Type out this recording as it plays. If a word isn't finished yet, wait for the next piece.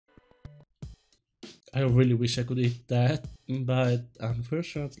I really wish I could eat that, but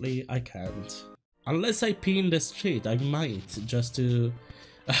unfortunately I can't. Unless I pee in the street, I might, just to...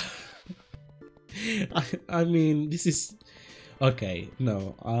 I mean, this is... Okay,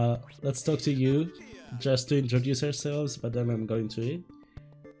 no, let's talk to you, just to introduce ourselves, but then I'm going to eat.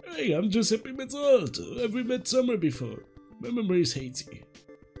 Hey, I'm Giuseppe Mezzalto. Have we met somewhere before? My memory is hazy.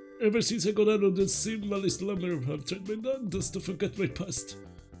 Ever since I got out of the Sim Valley slumber, I've tried my darndest to forget my past.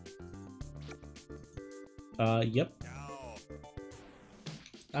 Yep.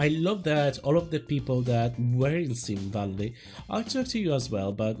 I love that all of the people that were in Sim Valley, I'll talk to you as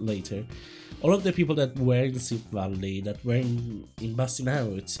well, but later. All of the people that were in Sim Valley, that were in Busting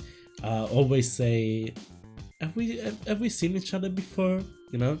Out, always say, have we seen each other before?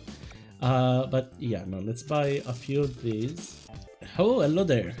 You know? But yeah, no, let's buy a few of these. Oh, hello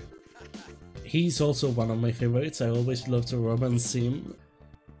there. He's also one of my favorites. I always love to romance him.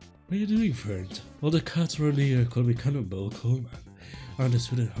 What are you doing, friend? All the cats around here call me Cannonball Coleman. I'm the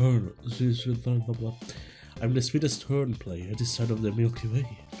sweetest horn. I'm the sweetest horn player at this side of the Milky Way.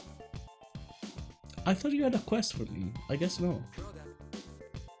 I thought you had a quest for me. I guess no.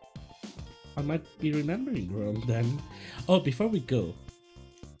 I might be remembering wrong then. Oh, before we go,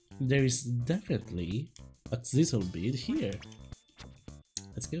 there is definitely a Zizzle bead here.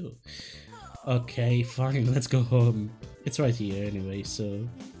 Let's go. Okay, fine, let's go home. It's right here anyway, so...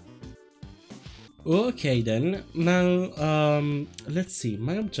 Okay then, now, let's see,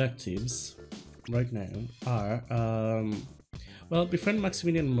 my objectives right now are, well, befriend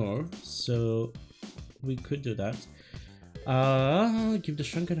Maximilian more, so we could do that. Give the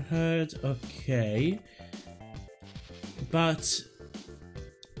shrunken herd, okay. But,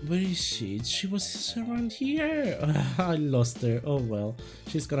 where is she? She was around here. I lost her, oh well,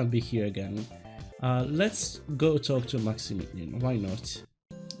 she's gonna be here again. Let's go talk to Maximilian, why not?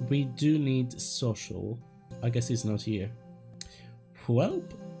 We do need social. I guess he's not here. Well,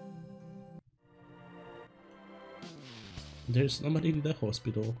 there's nobody in the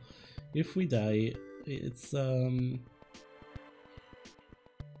hospital. If we die, it's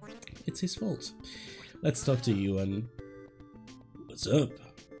his fault. Let's talk to you and... What's up?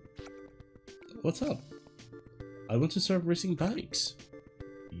 What's up? I want to start racing bikes.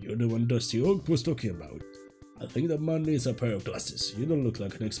 You're the one Dusty Oak was talking about. I think that man needs a pair of glasses. You don't look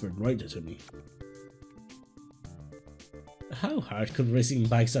like an expert rider to me. How hard could racing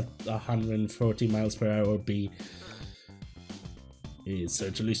bikes at 140 miles per hour be? It's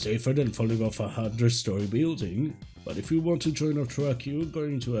certainly safer than falling off a 100-story building, but if you want to join our track, you're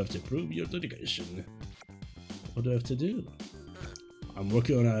going to have to prove your dedication. What do I have to do? I'm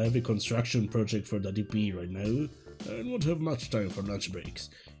working on a heavy construction project for the DP right now, and won't have much time for lunch breaks.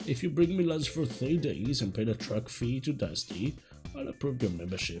 If you bring me lunch for 3 days and pay the truck fee to Dusty, I'll approve your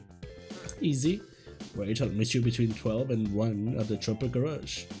membership. Easy. Wait, I'll meet you between 12 and 1 at the Chopper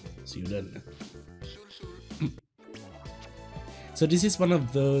Garage. See you then. So this is one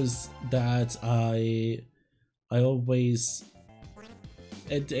of those that I always...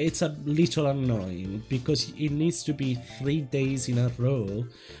 It's a little annoying because it needs to be 3 days in a row,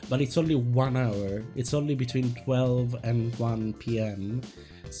 but it's only 1 hour. It's only between 12 and 1 PM.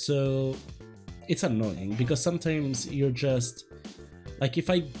 So it's annoying because sometimes you're just like, if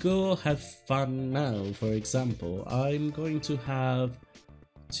I go have fun now, for example, I'm going to have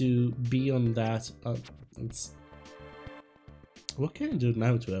to be on that. What can I do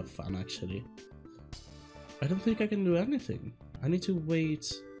now to have fun? Actually, I don't think I can do anything. I need to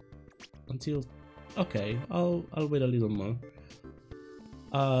wait until... Okay, I'll wait a little more.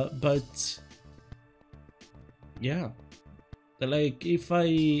 But yeah, like if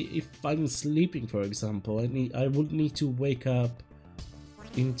I'm sleeping, for example, I would need to wake up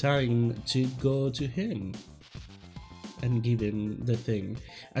in time to go to him and give him the thing.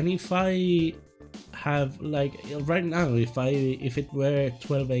 And if I have, like, right now, if it were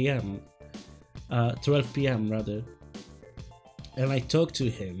 12 AM, 12 PM rather, and I talk to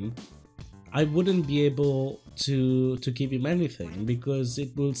him, I wouldn't be able to give him anything because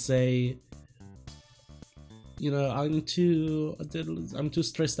it will say, you know, I'm too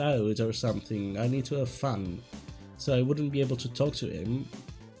stressed out or something. I need to have fun, so I wouldn't be able to talk to him,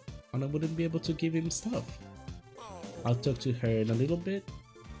 and I wouldn't be able to give him stuff. I'll talk to her in a little bit.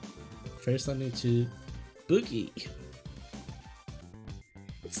 First, I need to boogie.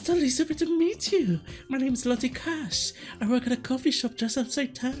 It's totally super to meet you. My name's Lottie Cash. I work at a coffee shop just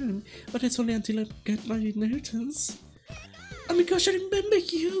outside town, but it's only until I get my inheritance. Oh my gosh, I remember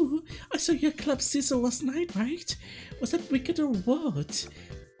you. I saw you at Club Cecil last night, right? Was that wicked or what?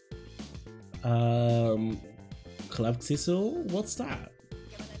 Club Cecil? What's that?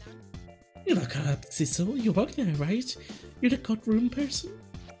 You're not Cecil, you work there, right? You're the courtroom person?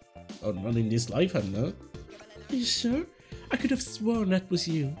 Oh, not in this life, I'm not. Are you sure? I could have sworn that was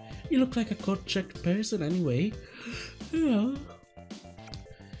you. You look like a court-checked person anyway. Yeah.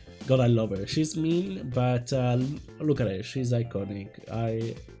 God, I love her. She's mean, but look at her. She's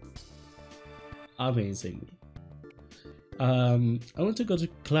iconic. Amazing. I want to go to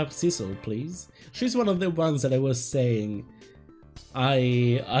Club Cecil, please. She's one of the ones that I was saying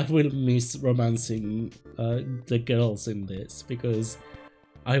I will miss romancing the girls in this, because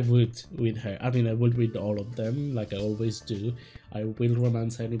I would with her. I mean, I would with all of them, like I always do. I will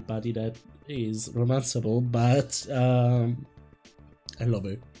romance anybody that is romanceable, but I love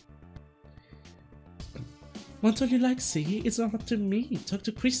her. What don't you like, see? It's not up to me. Talk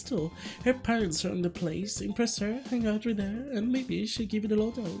to Crystal. Her parents are on the place. Impress her, hang out with her, and maybe she'll give you the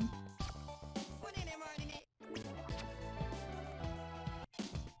lowdown.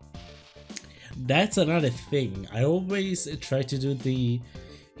 That's another thing. I always try to do the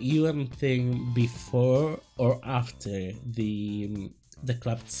UN thing before or after the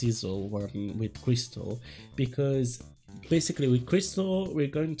Club Cecil one with Crystal, because basically with Crystal we're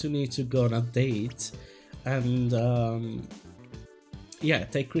going to need to go on a date and yeah,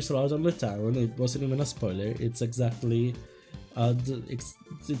 take Crystal out on the town. It wasn't even a spoiler. It's exactly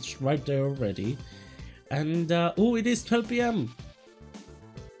it's right there already. And oh, it is 12 p.m.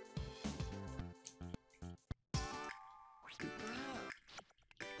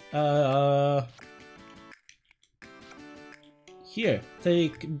 Here,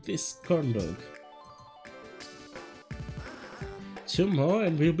 take this corn dog. 2 more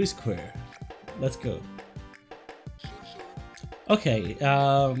and we'll be square. Let's go. Okay,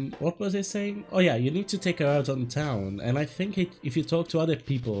 what was I saying? Oh yeah, you need to take her out on town, and I think if you talk to other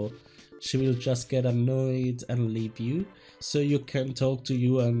people, she will just get annoyed and leave you, so you can talk to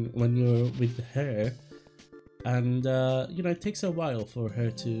you and when you're with her, and you know, it takes a while for her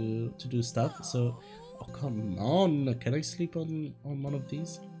to do stuff, so oh come on, can I sleep on one of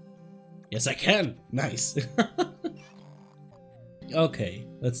these? Yes I can! Nice! Okay,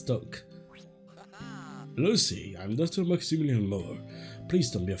 let's talk. Lucy, I'm Dr. Maximilian Moore.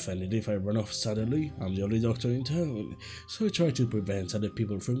 Please don't be offended if I run off suddenly. I'm the only doctor in town, so I try to prevent other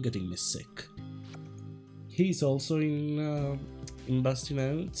people from getting me sick. He's also in busting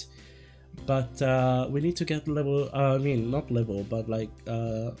out, but we need to get level, I mean not level, but like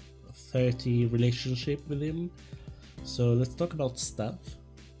 30 relationship with him. So let's talk about stuff.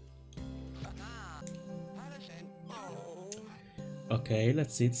 Okay,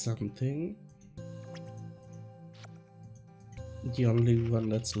 let's eat something. The only one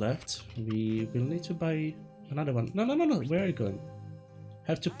that's left. We will need to buy another one. No, where are you going?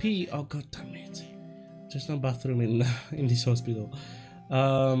 Have to pee. Oh god damn it. There's no bathroom in in this hospital.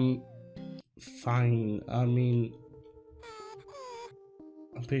 Fine. I mean,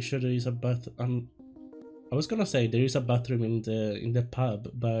 I'm pretty sure there is a bath. I was gonna say there is a bathroom in the pub,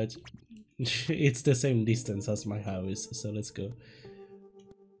 but it's the same distance as my house. So let's go.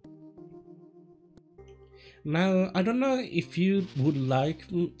 Now, I don't know if you would like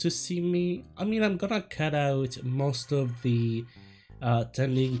to see me. I mean, I'm gonna cut out most of the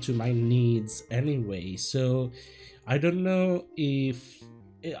tending to my needs anyway, so I don't know if...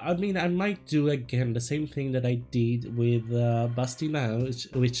 I mean, I might do again the same thing that I did with Busting Out,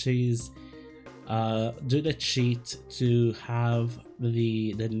 which is do the cheat to have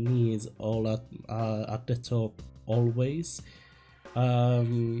the needs all at the top always.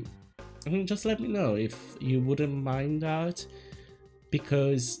 I mean, just let me know if you wouldn't mind that,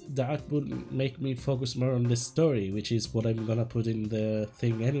 because that would make me focus more on the story, which is what I'm gonna put in the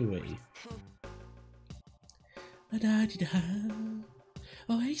thing anyway.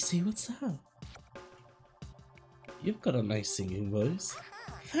 Oh, hey, see, what's up? You've got a nice singing voice.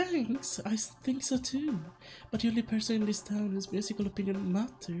 Thanks, I think so too. But the only person in this town whose musical opinion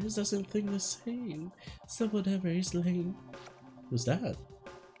matters doesn't think the same, so whatever is lame. Who's that?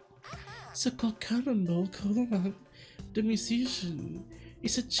 So-called Cannonball Coleman, the musician.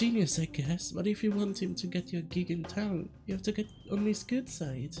 He's a genius, I guess, but if you want him to get you a gig in town, you have to get on his good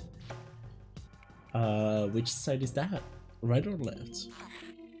side. Which side is that? Right or left?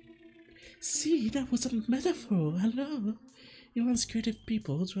 See, that was a metaphor, hello? He wants creative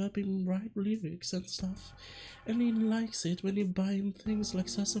people to help him write lyrics and stuff, and he likes it when you buy him things like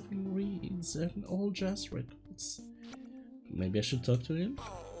saxophone reeds and old jazz records. Maybe I should talk to him?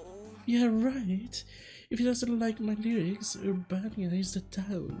 Yeah, right. If he doesn't like my lyrics, Urbania is the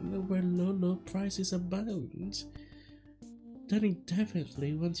town where low prices abound. Then he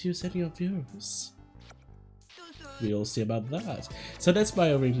definitely won't use any of yours. we'll see about that. So that's why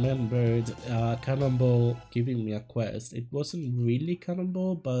I remembered Cannonball giving me a quest. It wasn't really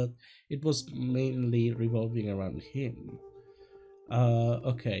Cannonball, but it was mainly revolving around him.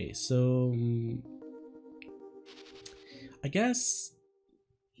 Okay, so I guess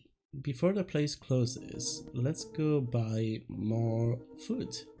before the place closes, let's go buy more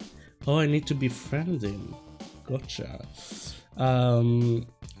food. Oh, I need to befriend him. Gotcha.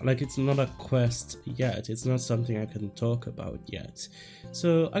 Like it's not a quest yet. It's not something I can talk about yet.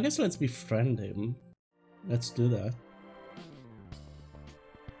 So I guess let's befriend him. Let's do that.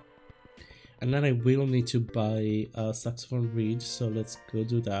 And then I will need to buy a saxophone reed, so let's go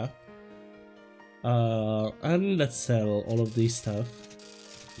do that. And let's sell all of this stuff,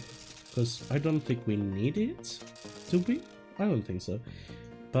 because I don't think we need it, do we? I don't think so.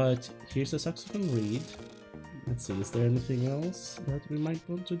 But here's a saxophone reed. Let's see, is there anything else that we might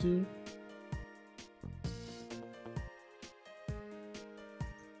want to do?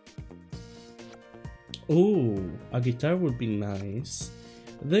 Oh, a guitar would be nice.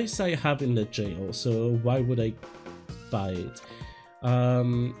 This I have in the jail, so why would I buy it?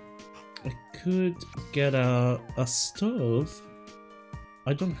 I could get a stove.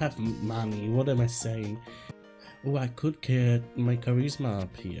 I don't have money, what am I saying? Oh, I could get my charisma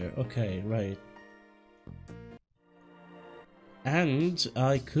up here. Okay, right. And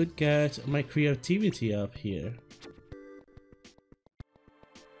I could get my creativity up here.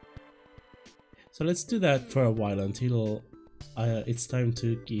 So let's do that for a while until it's time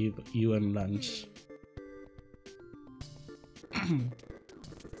to give Ewan lunch.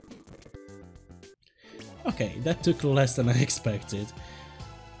 Okay, that took less than I expected.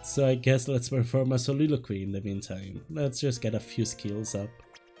 So I guess let's perform a soliloquy in the meantime. Let's just get a few skills up.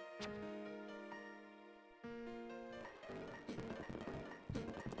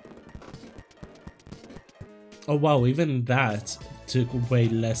 Oh wow, even that took way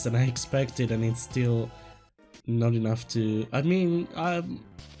less than I expected, and it's still not enough to... I mean,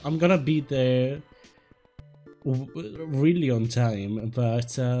 I'm gonna be there really on time,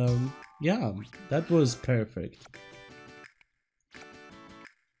 but yeah, that was perfect.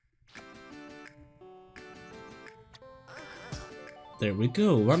 There we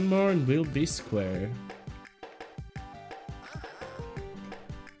go, one more and we'll be square.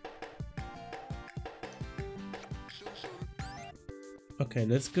 Okay,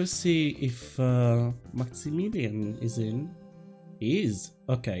 let's go see if Maximilian is in. He is.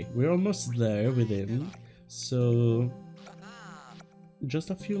 Okay, we're almost there with him. So just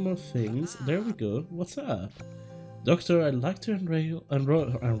a few more things. There we go. What's up? Doctor, I'd like to enroll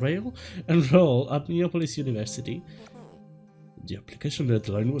at Neapolis University. The application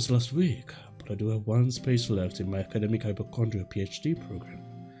deadline was last week, but I do have one space left in my academic hypochondria PhD program.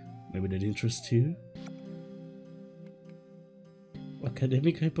 Maybe that interests you?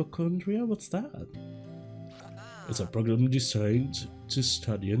 Academic hypochondria? What's that? It's a program designed to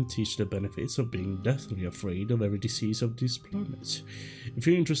study and teach the benefits of being deathly afraid of every disease of this planet. If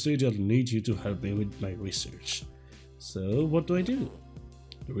you're interested, I'll need you to help me with my research. So, what do I do?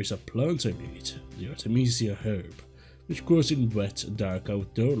 There is a plant I need, the Artemisia herb, which grows in wet, dark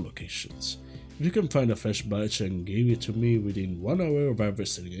outdoor locations. If you can find a fresh batch and give it to me within 1 hour of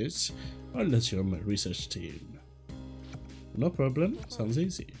harvesting it, I'll let you on my research team. No problem, sounds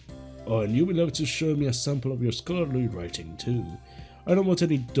easy. Oh, and you will have to show me a sample of your scholarly writing too. I don't want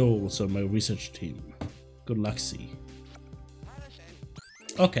any dolls on my research team. Good luck, see.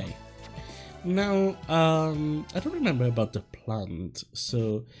 Okay. Now, I don't remember about the plant,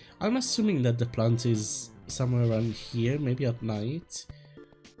 so I'm assuming that the plant is somewhere around here, maybe at night.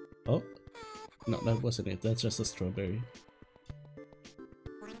 Oh, no, that wasn't it, that's just a strawberry.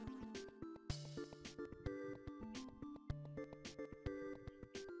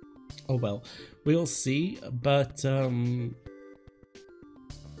 Oh well, we'll see, but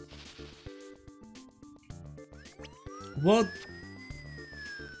what?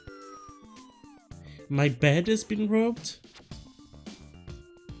 My bed has been robbed?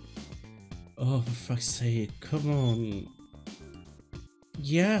 Oh, for fuck's sake, come on.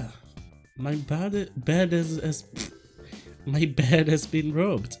 Yeah, my bed has been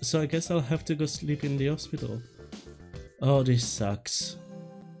robbed, so I guess I'll have to go sleep in the hospital. Oh, this sucks.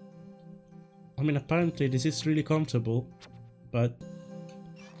 I mean, apparently this is really comfortable, but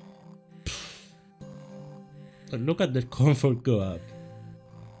look at the comfort go up.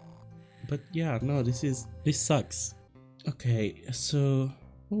 But yeah, no, this sucks. Okay, so,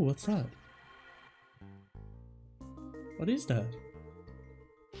 oh, what's that? What is that?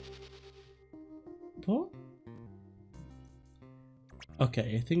 What?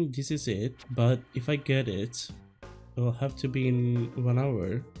 Okay, I think this is it, but if I get it, It'll have to be in 1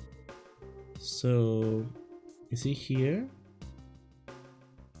 hour. So, is he here?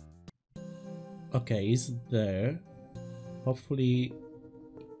 Okay, he's there. Hopefully,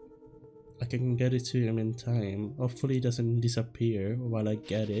 I can get it to him in time. Hopefully, it doesn't disappear while I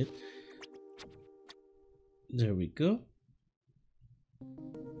get it. There we go.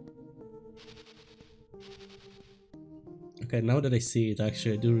 Okay, now that I see it,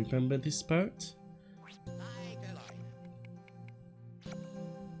 actually, I do remember this part.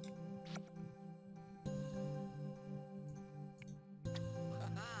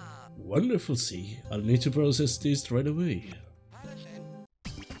 Wonderful, see. I'll need to process this right away.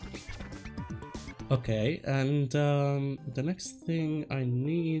 Okay, and the next thing I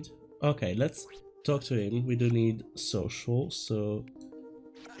need... Okay, let's talk to him. We do need social, so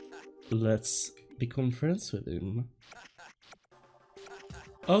let's become friends with him.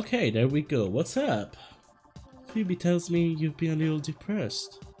 Okay, there we go. What's up? Phoebe tells me you've been a little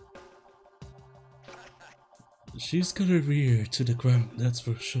depressed. She's got her ear to the ground, that's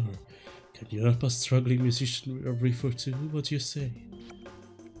for sure. Can you help a struggling musician with a riff or two? What do you say?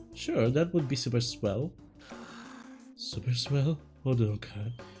 Sure, that would be super swell. Super swell? Hold on,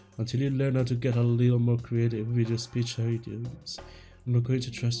 cat. Until you learn how to get a little more creative with your speech ideas, I'm not going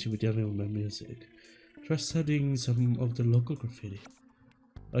to trust you with any of my music. Try studying some of the local graffiti.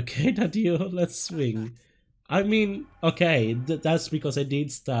 Okay, Nadio, let's swing. I mean, okay, that's because I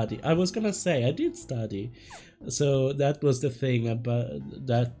did study. I was gonna say, I did study. So that was the thing about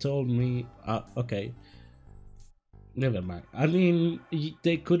that told me, okay. Never mind. I mean,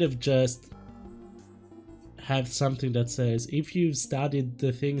 they could have just have something that says, if you've studied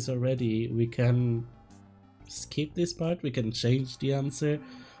the things already, we can skip this part, we can change the answer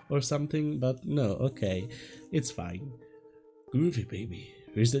or something, but no, okay, it's fine. Groovy, baby.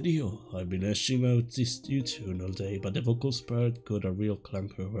 Here's the deal. I've been hashing out this new tune all day, but the vocals part got a real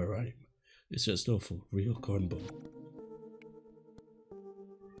clunker of a rhyme. It's just awful, real cornball.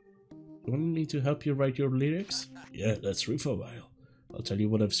 You want me to help you write your lyrics? Yeah, let's riff a while. I'll tell you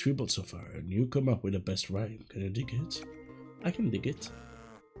what I've scribbled so far, and you come up with the best rhyme. Can you dig it? I can dig it.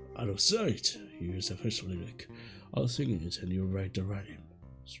 Out of sight. Here's the first lyric. I'll sing it, and you write the rhyme.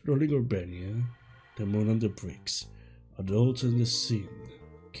 Strolling Urbania, the moon on the bricks, adult in the scene.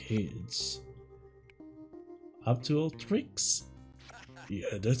 Kids. Up to all tricks?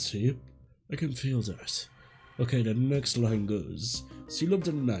 Yeah, that's it. I can feel that. Okay, the next line goes. She loved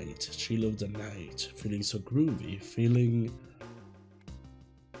the night, she loved the night. Feeling so groovy, feeling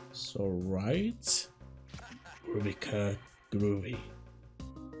so right? Groovy cat, groovy.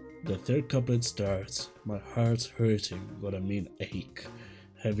 The third couplet starts. My heart's hurting, what I mean ache.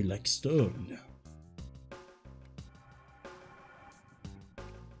 Heavy like stone.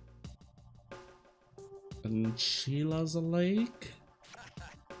 And Sheila's a lake?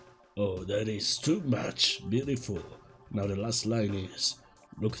 Oh, that is too much. Beautiful. Now the last line is,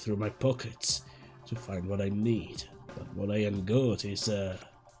 look through my pockets to find what I need. But what I ain't got is a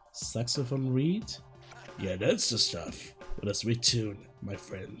saxophone reed? Yeah, that's the stuff. What a sweet tune, my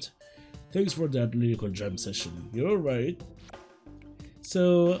friend. Thanks for that lyrical jam session. You're right.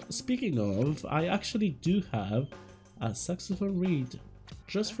 So, speaking of, I actually do have a saxophone reed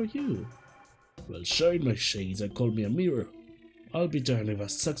just for you. Well, shine my shades and call me a mirror. I'll be darned if a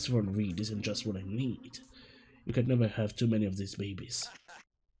saxophone reed isn't just what I need. You can never have too many of these babies.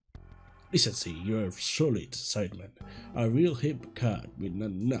 Listen, see, you're a solid sideman, a real hip cat with a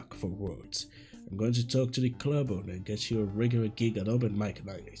knack for words. I'm going to talk to the club owner and get you a regular gig at open mic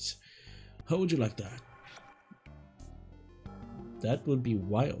night. How would you like that? That would be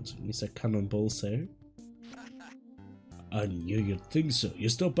wild, Mr. Cannonball, sir. I knew you'd think so. You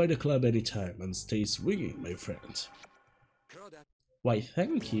stop by the club anytime and stay swinging, my friend. Why,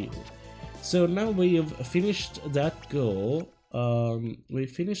 thank you. So now we've finished that goal. We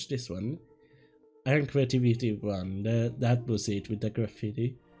finished this one. And creativity one. That was it with the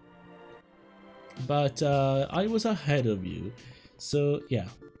graffiti. But I was ahead of you. So yeah.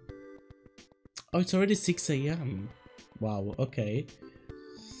 Oh, it's already 6 AM. Wow, okay.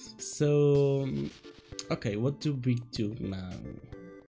 So, okay, what do we do now?